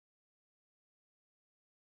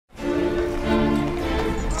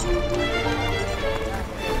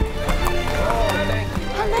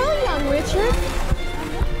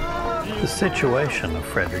situation of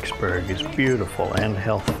Fredericksburg is beautiful and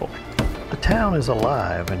healthful. The town is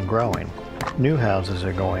alive and growing. New houses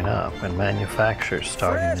are going up and manufacturers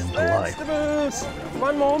starting into life.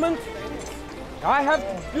 One moment. I have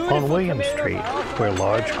On William Street, where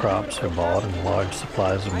large crops are bought and large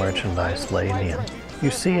supplies of merchandise laid in, you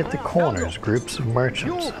see at the corners groups of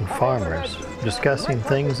merchants and farmers discussing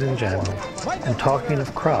things in general and talking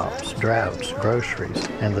of crops, droughts, groceries,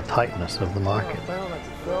 and the tightness of the market.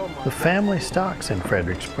 The family stocks in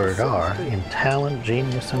Fredericksburg are, in talent,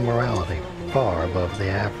 genius, and morality, far above the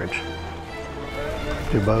average.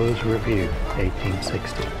 DuBois Review,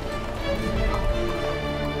 1860.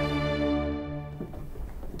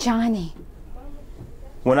 Johnny.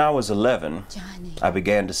 When I was 11, Johnny. I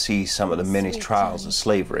began to see some of the many trials of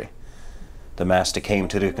slavery. The master came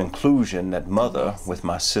to the conclusion that mother, with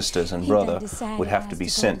my sisters and brother, would have to be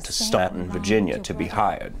sent to Staunton, Virginia to be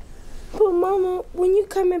hired. But Mama, when you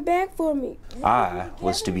coming back for me? I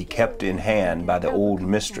was to be kept in hand by the old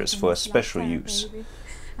mistress for a special use.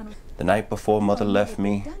 The night before Mother left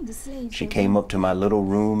me, she came up to my little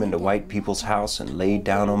room in the white people's house and laid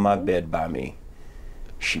down on my bed by me.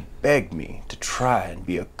 She begged me to try and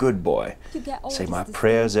be a good boy, say my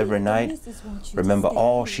prayers every night, remember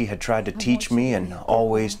all she had tried to teach me, and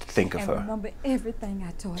always to think of her.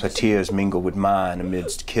 Her tears mingled with mine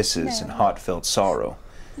amidst kisses and heartfelt sorrow.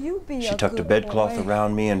 She tucked a bedcloth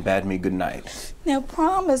around me and bade me good night. Now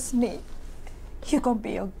promise me, you're gonna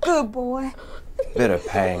be a good boy. Bitter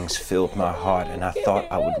pangs filled my heart, and I thought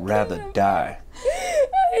I would rather die.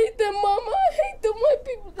 I hate them, Mama. I hate them white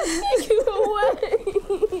people that take you away.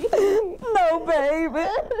 No,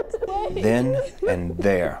 baby. Then and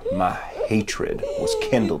there, my hatred was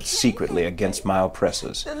kindled secretly against my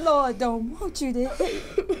oppressors. The Lord don't want you to.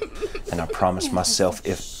 And I promised myself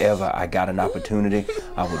if ever I got an opportunity,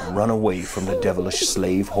 I would run away from the devilish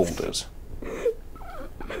slave holders.